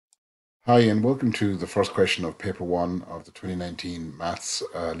Hi, and welcome to the first question of paper one of the 2019 Maths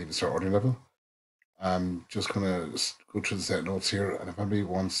Leaving Cert Ordinary Level. I'm just going to go through the set of notes here, and if anybody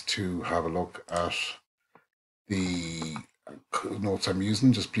wants to have a look at the notes I'm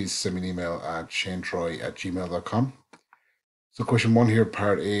using, just please send me an email at shanetroy@gmail.com. So question one here,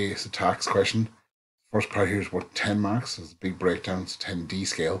 part A, is a tax question. First part here is worth 10 marks. It's a big breakdown. It's 10D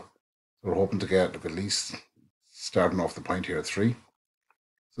scale. So we're hoping to get at least starting off the point here at 3.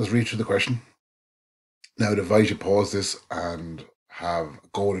 So let's read through the question. Now, I'd advise you pause this and have a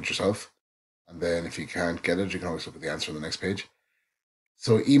go at it yourself. And then if you can't get it, you can always look at the answer on the next page.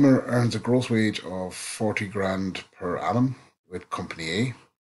 So Emer earns a gross wage of 40 grand per annum with company A.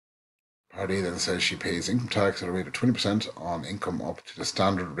 Part A then says she pays income tax at a rate of 20% on income up to the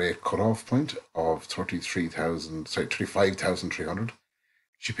standard rate cutoff point of 35,300.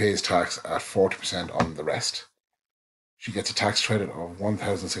 She pays tax at 40% on the rest. She gets a tax credit of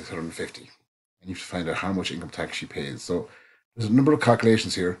 1,650. And you have to find out how much income tax she pays. So there's a number of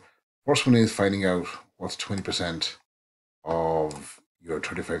calculations here. First one is finding out what's 20% of your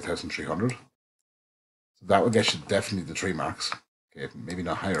 35,300. So that would get you definitely the 3 marks. Okay, maybe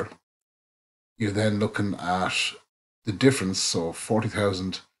not higher. You're then looking at the difference. So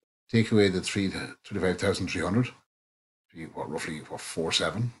 40,000, take away the 25,300. Roughly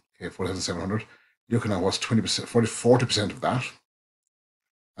 47. Okay, 4,700. You're looking at what's 20%, 40% of that.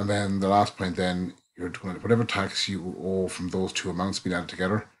 And then the last point, then you're going to whatever tax you owe from those two amounts being added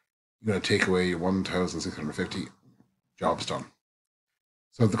together, you're going to take away your 1,650. Job's done.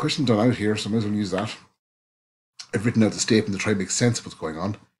 So the question's done out here, so I might as well use that. I've written out the statement to try and make sense of what's going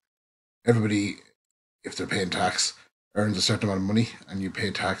on. Everybody, if they're paying tax, earns a certain amount of money, and you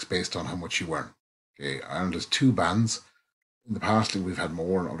pay tax based on how much you earn. Okay, Ireland has 2 bands. In the past, we've had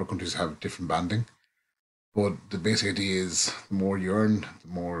more, and other countries have different banding. But the basic idea is the more you earn, the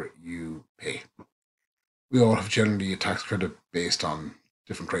more you pay. We all have generally a tax credit based on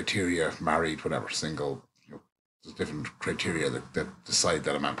different criteria, married, whatever, single, there's different criteria that decide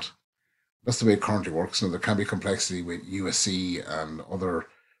that amount. That's the way it currently works. Now, there can be complexity with USC and other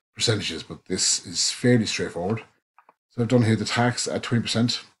percentages, but this is fairly straightforward. So I've done here the tax at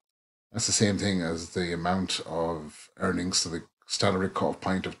 20%. That's the same thing as the amount of earnings, so the standard rate cut-off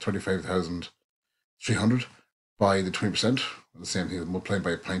point of 25,300 by the 20%. The same thing as multiplying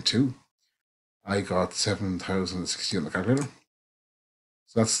by 0.2. I got 7,060 on the calculator.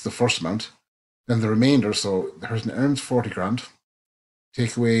 So that's the first amount. Then the remainder, so the person earns 40 grand,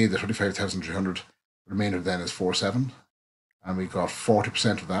 take away the 25,300, the remainder then is 47, and we got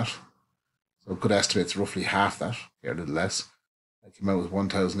 40% of that. So good estimate's roughly half that, a little less. That came out with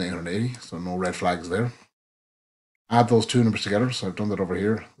 1,880, so no red flags there. Add those two numbers together, so I've done that over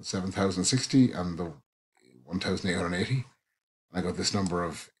here, the 7,060 and the 1,880. I got this number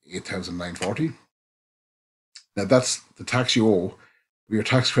of 8,940. Now that's the tax you owe. Your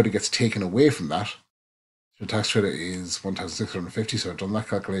tax credit gets taken away from that. So your tax credit is 1,650. So I've done that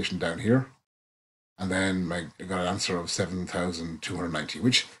calculation down here. And then I got an answer of 7,290,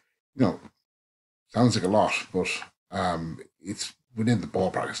 which, sounds like a lot, but it's within the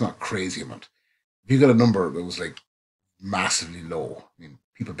ballpark. It's not a crazy amount. If you got a number that was like massively low, I mean,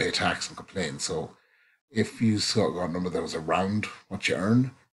 people pay tax and complain. So if you got a number that was around what you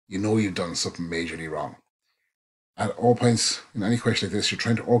earn, you've done something majorly wrong. At all points in any question like this, you're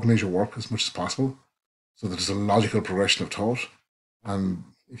trying to organize your work as much as possible so that there's a logical progression of thought. And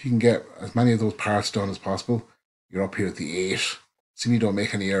if you can get as many of those parts done as possible, you're up here at the 8. See you don't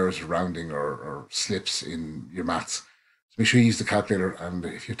make any errors of rounding or slips in your maths. So make sure you use the calculator, and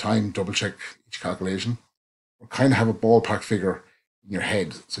if you have time, double check each calculation. Or kind of have a ballpark figure in your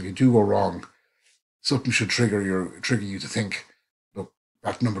head. So if you do go wrong, something should trigger you to think, look,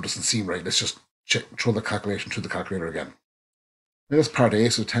 that number doesn't seem right. Let's just throw the calculation through the calculator again. Now that's part A,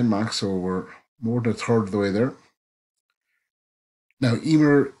 so 10 marks, so we're more than a third of the way there. Now,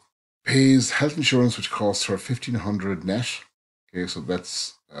 Emer pays health insurance, which costs her 1,500 net. Okay, so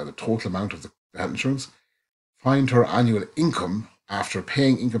that's the total amount of the health insurance. Find her annual income after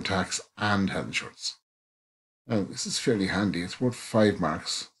paying income tax and health insurance. Now, this is fairly handy. It's worth 5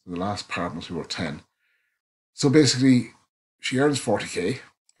 marks. So the last part must be worth 10. So basically, she earns 40k.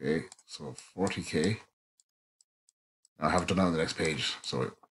 Okay, so 40k. I have it done on the next page, so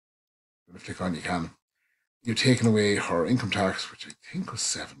if you click on, you can. You're taking away her income tax, which I think was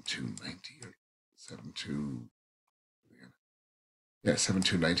 7,290 or 7,2. Yeah,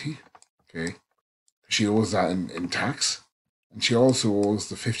 7,290. Okay, she owes that in tax, and she also owes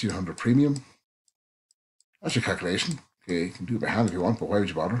the 1,500 premium. That's your calculation. Okay, you can do it by hand if you want, but why would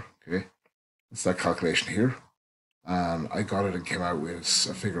you bother? Okay, that's that calculation here. and I got it and came out with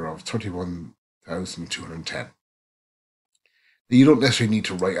a figure of 31,210. You don't necessarily need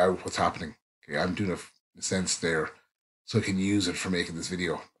to write out what's happening. Okay, I'm doing a sense there so I can use it for making this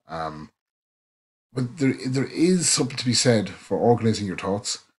video. But there is something to be said for organizing your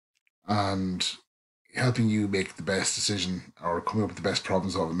thoughts and helping you make the best decision or coming up with the best problem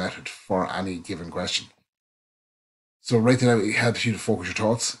solving method for any given question. So writing out it helps you to focus your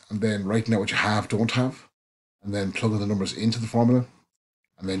thoughts, and then writing out what you have, don't have, and then plugging the numbers into the formula,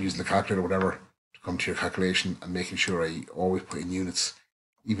 and then using the calculator or whatever to come to your calculation, and making sure I always put in units,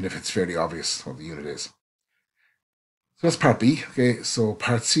 even if it's fairly obvious what the unit is. So that's part B. Okay, so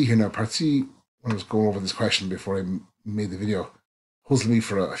part C here now. Part C, when I was going over this question before I made the video, puzzled me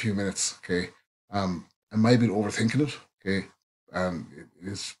for a few minutes. Okay, I might be overthinking it. Okay, it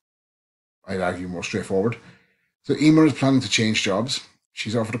is, I'd argue, more straightforward. So Emer is planning to change jobs.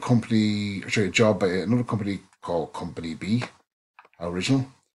 She's offered a job by another company called Company B, original,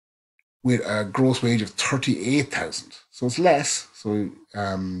 with a gross wage of 38,000. So it's less. So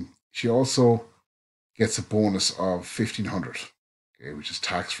she also gets a bonus of 1,500, okay, which is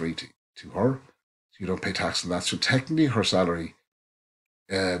tax free to her. So you don't pay tax on that. So technically, her salary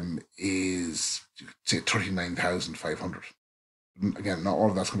is, say, 39,500. Again, not all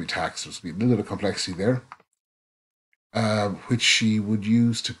of that's going to be taxed. There's going to be a little bit of complexity there, which she would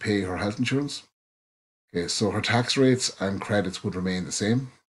use to pay her health insurance. Okay, so her tax rates and credits would remain the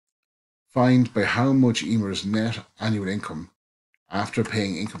same. Find by how much Emer's net annual income after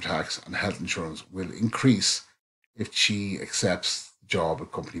paying income tax and health insurance will increase if she accepts the job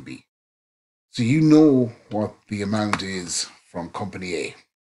at Company B. So you know what the amount is from Company A.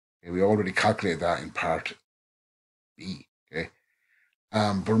 Okay, we already calculated that in part B. Okay,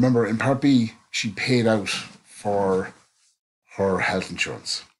 but remember, in part B, she paid out for her health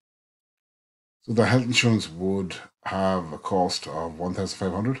insurance. So the health insurance would have a cost of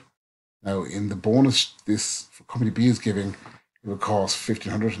 1,500. Now, in the bonus this Company B is giving, it would cost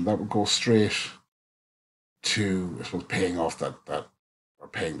 1,500, and that would go straight to, I suppose, paying off that or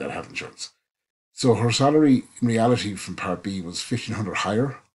paying that health insurance. So her salary in reality from part B was 1,500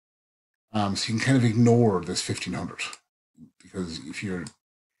 higher. So you can kind of ignore this 1,500, because if you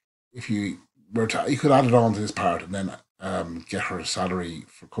were to, you could add it on to this part and then get her salary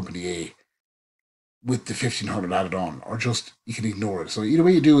for Company A with the 1,500 added on, or just you can ignore it. So either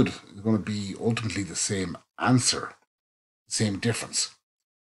way you do it, it's going to be ultimately the same answer, same difference.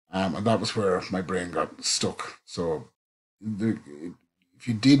 And that was where my brain got stuck. So if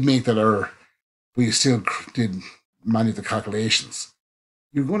you did make that error, but you still did manage the calculations,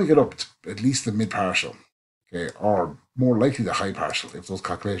 you're going to get up to at least the mid partial, okay, or more likely the high partial if those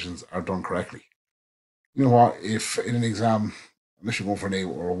calculations are done correctly. You know what? If in an exam, unless you're going for an A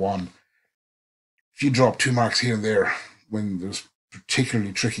or a 1, if you drop 2 marks here and there when there's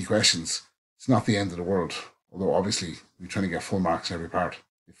particularly tricky questions, it's not the end of the world. Although obviously we're trying to get full marks in every part,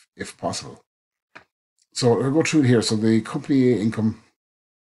 if possible. So I'll go through it here. So the Company A income,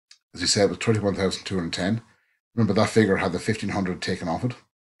 as you said, was 31,210. Remember that figure had the 1,500 taken off it.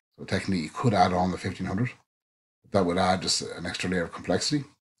 So technically you could add on the 1,500. That would add just an extra layer of complexity.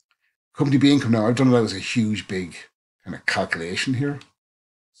 Company B income now, I've done it as a huge, big kind of calculation here.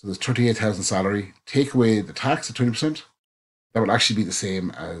 So there's 38,000 salary. Take away the tax at 20%. That would actually be the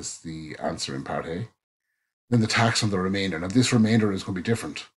same as the answer in part A. Then the tax on the remainder. Now this remainder is going to be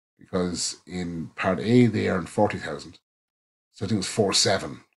different because in part A they earned 40,000. So I think it was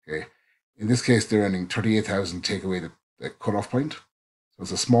 47. Okay. In this case, they're earning 38,000. Take away the cutoff point. So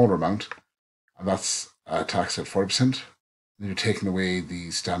it's a smaller amount, and that's taxed at 40%. Then you're taking away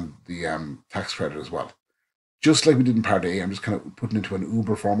the tax credit as well. Just like we did in part A, I'm just kind of putting into an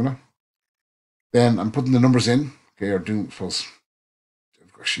Uber formula. Then I'm putting the numbers in, okay, or doing, suppose,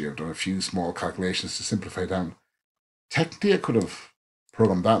 actually I've done a few small calculations to simplify down. Technically, I could have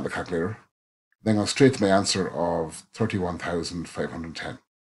programmed that in the calculator, then gone straight to my answer of 31,510. So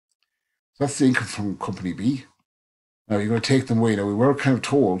that's the income from Company B. Now you're going to take them away. Now we were kind of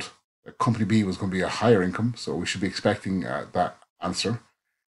told that Company B was going to be a higher income, so we should be expecting that answer.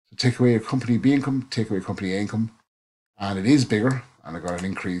 So take away a Company B income, take away Company A income, and it is bigger, and I got an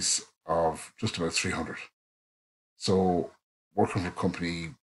increase of just about 300. So working for Company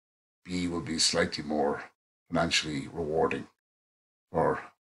B will be slightly more financially rewarding for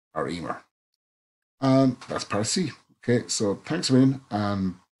our Emer. And that's part C. Okay, so thanks a million,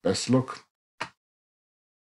 and best of luck.